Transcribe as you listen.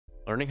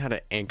Learning how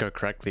to anchor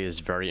correctly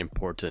is very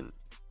important.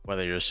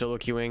 Whether you're solo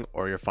queuing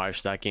or you're 5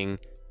 stacking,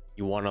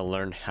 you want to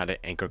learn how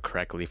to anchor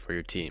correctly for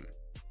your team.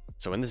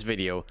 So in this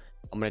video,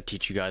 I'm going to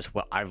teach you guys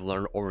what I've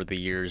learned over the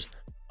years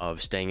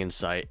of staying in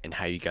sight and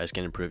how you guys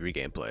can improve your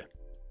gameplay.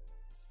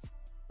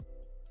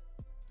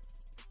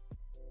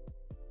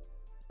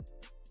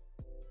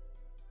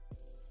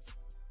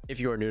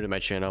 If you are new to my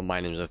channel, my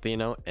name is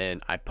Athieno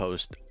and I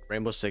post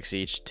Rainbow Six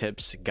Siege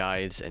tips,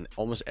 guides, and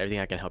almost everything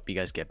I can help you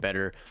guys get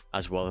better,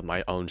 as well as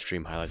my own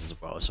stream highlights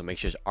as well. So make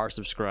sure you are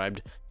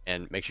subscribed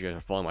and make sure you guys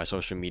are following my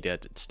social media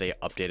to stay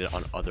updated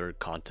on other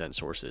content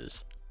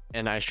sources.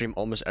 And I stream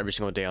almost every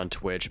single day on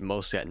Twitch,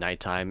 mostly at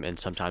nighttime and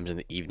sometimes in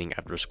the evening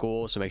after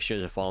school, so make sure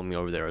you follow me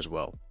over there as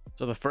well.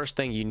 So the first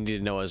thing you need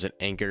to know as an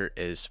anchor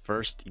is,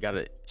 first you got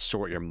to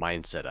sort your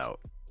mindset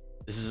out.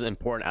 This is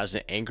important as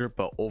an anchor,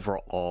 but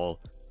overall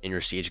in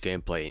your Siege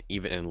gameplay,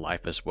 even in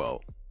life as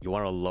well. You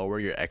want to lower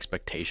your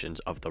expectations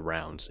of the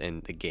rounds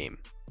in the game.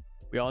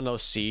 We all know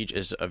Siege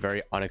is a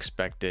very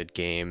unexpected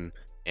game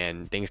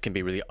and things can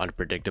be really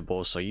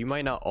unpredictable, so you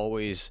might not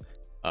always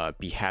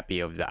be happy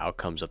of the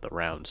outcomes of the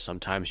rounds.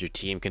 Sometimes your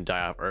team can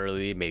die off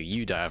early, maybe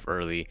you die off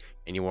early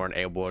and you weren't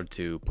able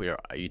to put your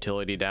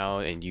utility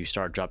down and you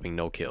start dropping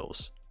no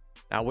kills.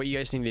 Now what you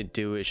guys need to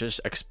do is just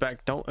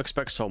don't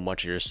expect so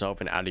much of yourself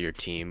and out of your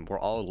team. We're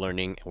all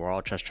learning and we're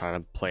all just trying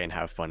to play and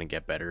have fun and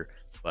get better,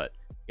 but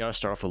you gotta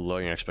start off with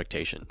lowering your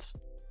expectations.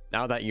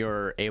 Now that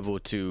you're able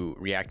to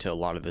react to a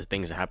lot of the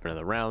things that happen in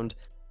the round,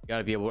 you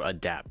gotta be able to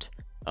adapt.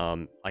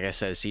 Like I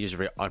said, Siege is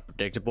very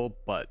unpredictable,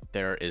 but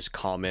there is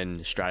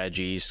common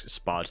strategies,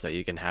 spots that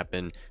you can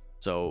happen.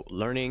 So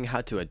learning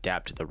how to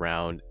adapt to the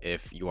round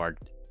if you are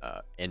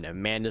in a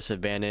man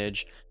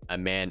disadvantage, a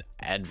man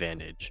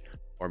advantage,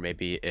 or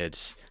maybe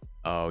it's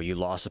you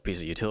lost a piece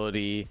of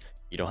utility,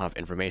 you don't have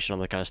information on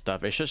that kind of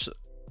stuff. It's just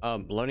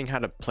learning how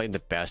to play the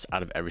best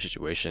out of every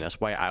situation. That's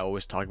why I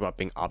always talk about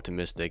being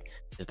optimistic,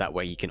 is that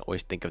way you can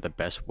always think of the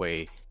best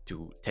way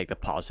to take the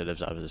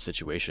positives out of the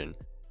situation.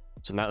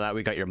 So now that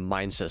we got your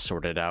mindset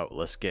sorted out,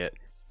 let's get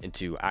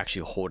into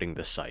actually holding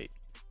the site.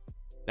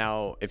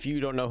 Now, if you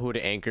don't know who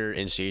to anchor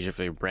in Siege, if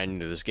you're brand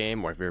new to this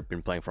game, or if you've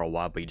been playing for a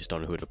while but you just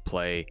don't know who to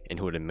play and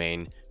who to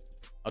main,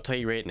 I'll tell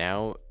you right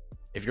now,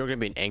 if you're gonna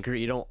be an anchor,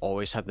 you don't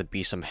always have to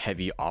be some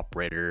heavy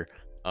operator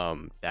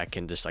that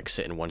can just like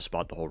sit in one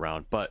spot the whole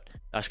round. But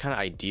that's kind of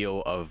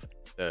ideal of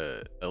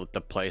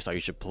the place how you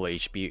should play. You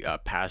should be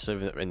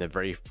passive in the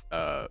very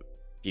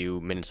few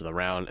minutes of the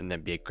round and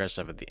then be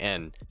aggressive at the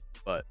end.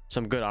 But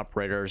some good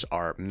operators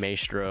are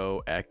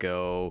Maestro,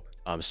 Echo,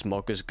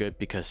 Smoke is good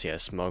because yeah,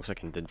 Smoke's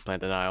like in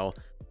plant denial.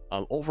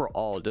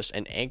 Overall, just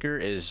an anchor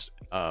is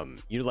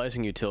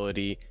utilizing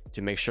utility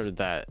to make sure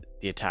that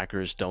the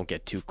attackers don't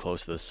get too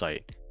close to the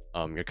site.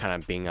 You're kind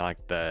of being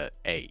like the,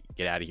 hey,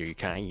 get out of here.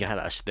 You have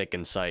a stick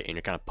in sight and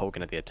you're kind of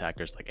poking at the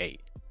attackers like, hey,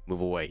 move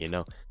away, you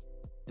know.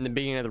 In the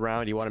beginning of the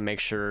round, you want to make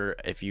sure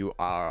if you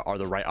are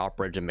the right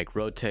operator to make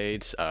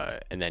rotates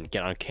and then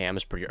get on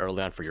cams pretty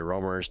early on for your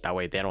roamers. That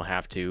way they don't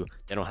have to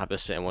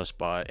sit in one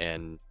spot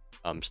and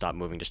stop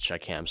moving, just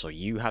check cams. So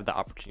you have the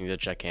opportunity to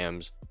check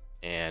cams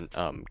and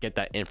get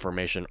that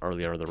information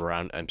earlier in the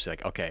round and be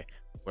like, okay,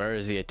 where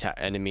is the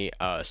enemy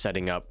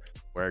setting up?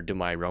 Where do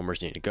my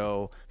roamers need to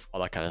go? All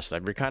that kind of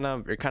stuff. You're kind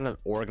of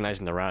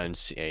organizing the round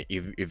and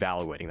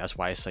evaluating. That's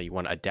why I say you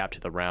want to adapt to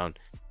the round.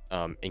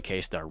 In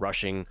case they're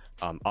rushing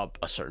up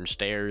a certain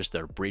stairs,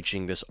 they're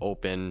breaching this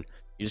open,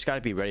 you just got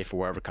to be ready for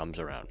whatever comes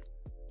around.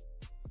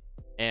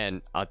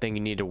 And a thing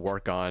you need to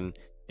work on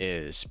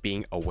is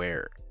being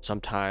aware.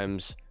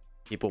 Sometimes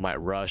people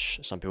might rush,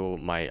 some people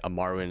might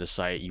Amaru into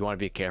sight. You want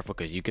to be careful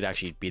because you could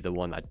actually be the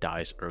one that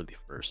dies early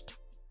first.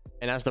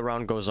 And as the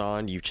round goes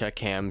on, you check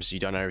cams,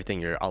 you've done everything,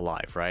 you're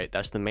alive, right?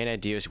 That's the main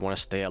idea, is you want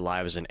to stay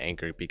alive as an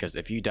anchor, because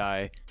if you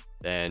die,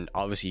 then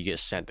obviously you get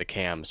sent to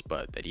cams,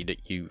 but that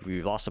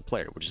you've lost a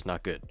player, which is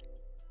not good.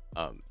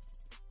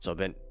 So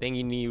then thing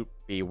you need to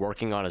be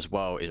working on as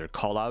well is your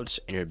callouts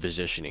and your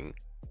positioning.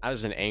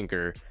 As an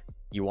anchor,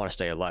 you want to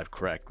stay alive,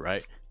 correct,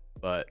 right?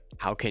 But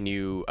how can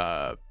you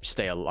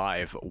stay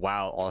alive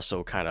while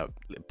also kind of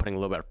putting a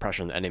little bit of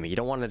pressure on the enemy? You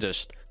don't want to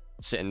just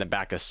sit in the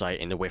back of the site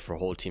and wait for a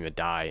whole team to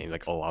die and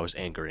like, oh, I was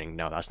anchoring.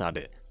 No, that's not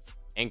it.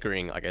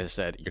 Anchoring, like I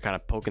said, you're kind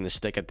of poking the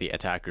stick at the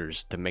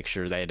attackers to make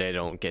sure that they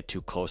don't get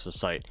too close to the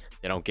site,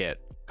 they don't get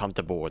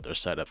comfortable with their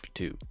setup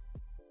too.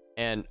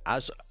 And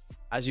as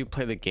you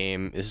play the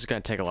game, this is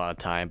going to take a lot of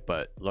time,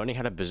 but learning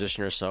how to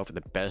position yourself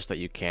the best that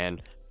you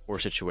can for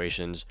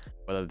situations,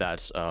 whether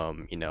that's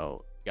you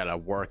know, you gotta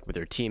work with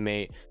your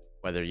teammate,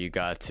 whether you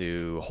got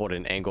to hold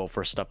an angle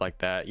for stuff like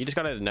that, you just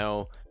gotta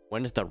know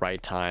when is the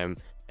right time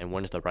and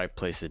when is the right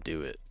place to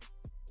do it.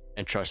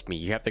 And trust me,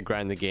 you have to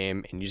grind the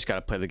game and you just got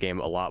to play the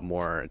game a lot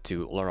more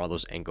to learn all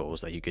those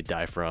angles that you could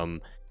die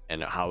from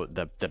and how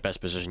the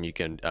best position you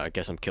can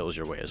get some kills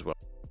your way as well.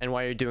 And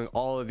while you're doing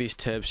all of these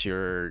tips,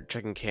 you're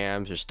checking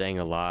cams, you're staying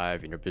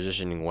alive, and you're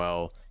positioning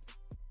well,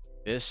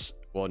 this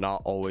will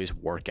not always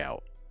work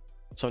out.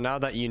 So now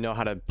that you know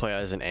how to play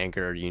as an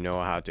anchor, you know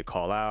how to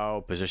call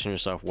out, position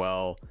yourself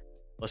well,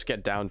 let's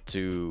get down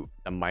to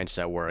the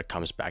mindset where it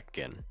comes back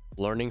again.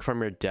 Learning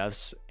from your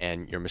deaths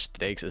and your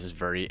mistakes is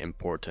very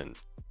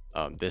important.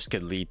 This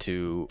could lead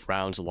to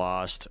rounds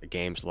lost,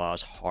 games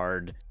lost,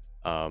 hard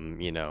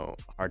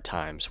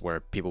times where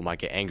people might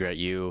get angry at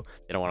you,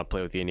 they don't want to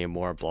play with you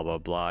anymore, blah blah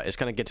blah. It's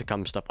gonna get to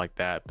come stuff like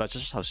that, but it's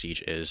just how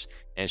Siege is,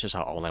 and it's just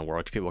how online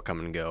works. People come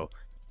and go,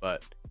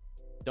 but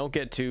don't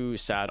get too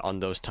sad on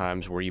those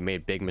times where you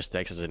made big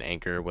mistakes as an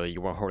anchor, whether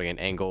you weren't holding an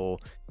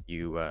angle,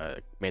 you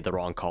made the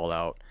wrong call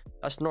out.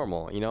 That's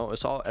normal,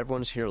 it's all,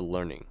 everyone's here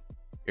learning.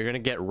 You're gonna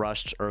get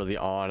rushed early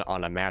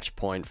on a match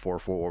point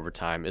 4-4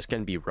 overtime. It's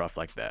gonna be rough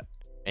like that,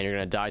 and you're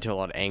gonna die to a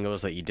lot of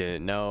angles that you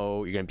didn't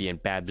know. You're gonna be in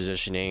bad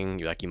positioning.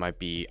 You might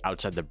be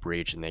outside the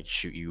breach and they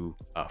shoot you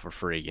for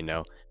free,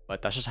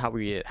 but that's just how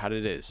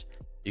it is.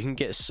 You can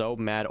get so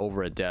mad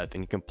over a death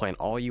and you complain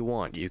all you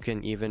want. You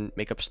can even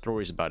make up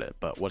stories about it,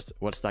 but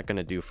what's that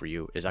gonna do for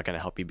you? Is that gonna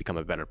help you become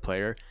a better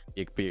player?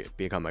 You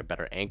become a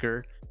better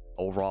anchor,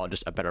 overall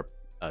just a better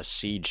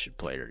Siege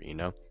player,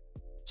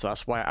 So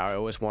that's why I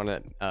always want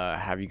to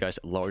have you guys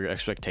lower your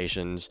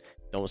expectations.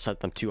 Don't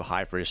set them too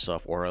high for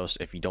yourself, or else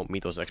if you don't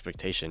meet those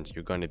expectations,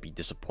 you're going to be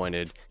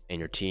disappointed in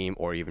your team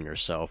or even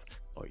yourself.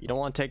 So you don't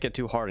want to take it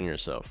too hard on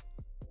yourself.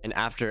 And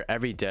after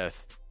every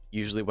death,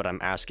 usually what I'm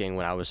asking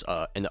when I was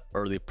in the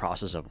early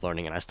process of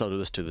learning, and I still do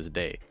this to this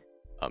day,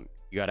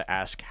 you got to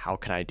ask, how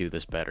can I do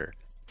this better?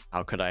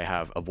 How could I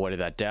have avoided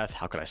that death?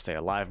 How could I stay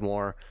alive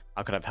more?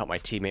 How could I have helped my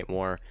teammate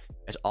more?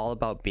 It's all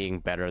about being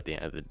better at the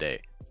end of the day.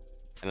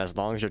 And as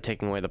long as you're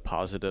taking away the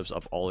positives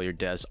of all your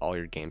deaths, all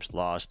your games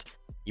lost,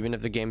 even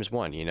if the game is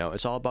won,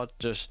 it's all about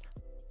just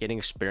getting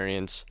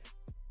experience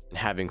and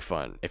having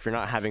fun. If you're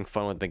not having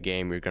fun with the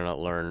game, you're gonna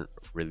learn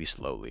really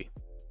slowly.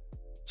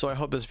 So I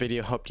hope this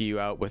video helped you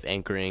out with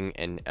anchoring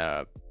and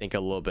think a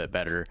little bit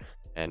better.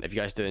 And if you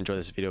guys did enjoy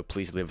this video,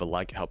 please leave a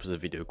like. It helps the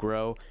video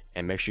grow,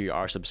 and make sure you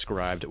are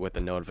subscribed with the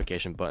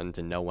notification button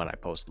to know when I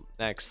post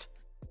next.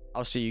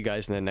 I'll see you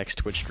guys in the next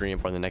Twitch stream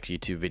or the next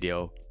YouTube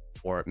video,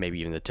 or maybe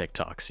even the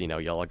TikToks.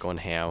 Y'all are going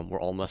ham. We're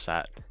almost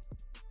at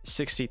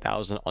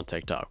 60,000 on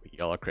TikTok.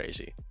 Y'all are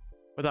crazy.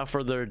 Without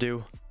further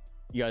ado,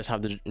 you guys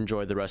have to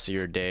enjoy the rest of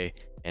your day,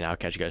 and I'll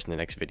catch you guys in the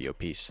next video.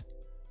 Peace.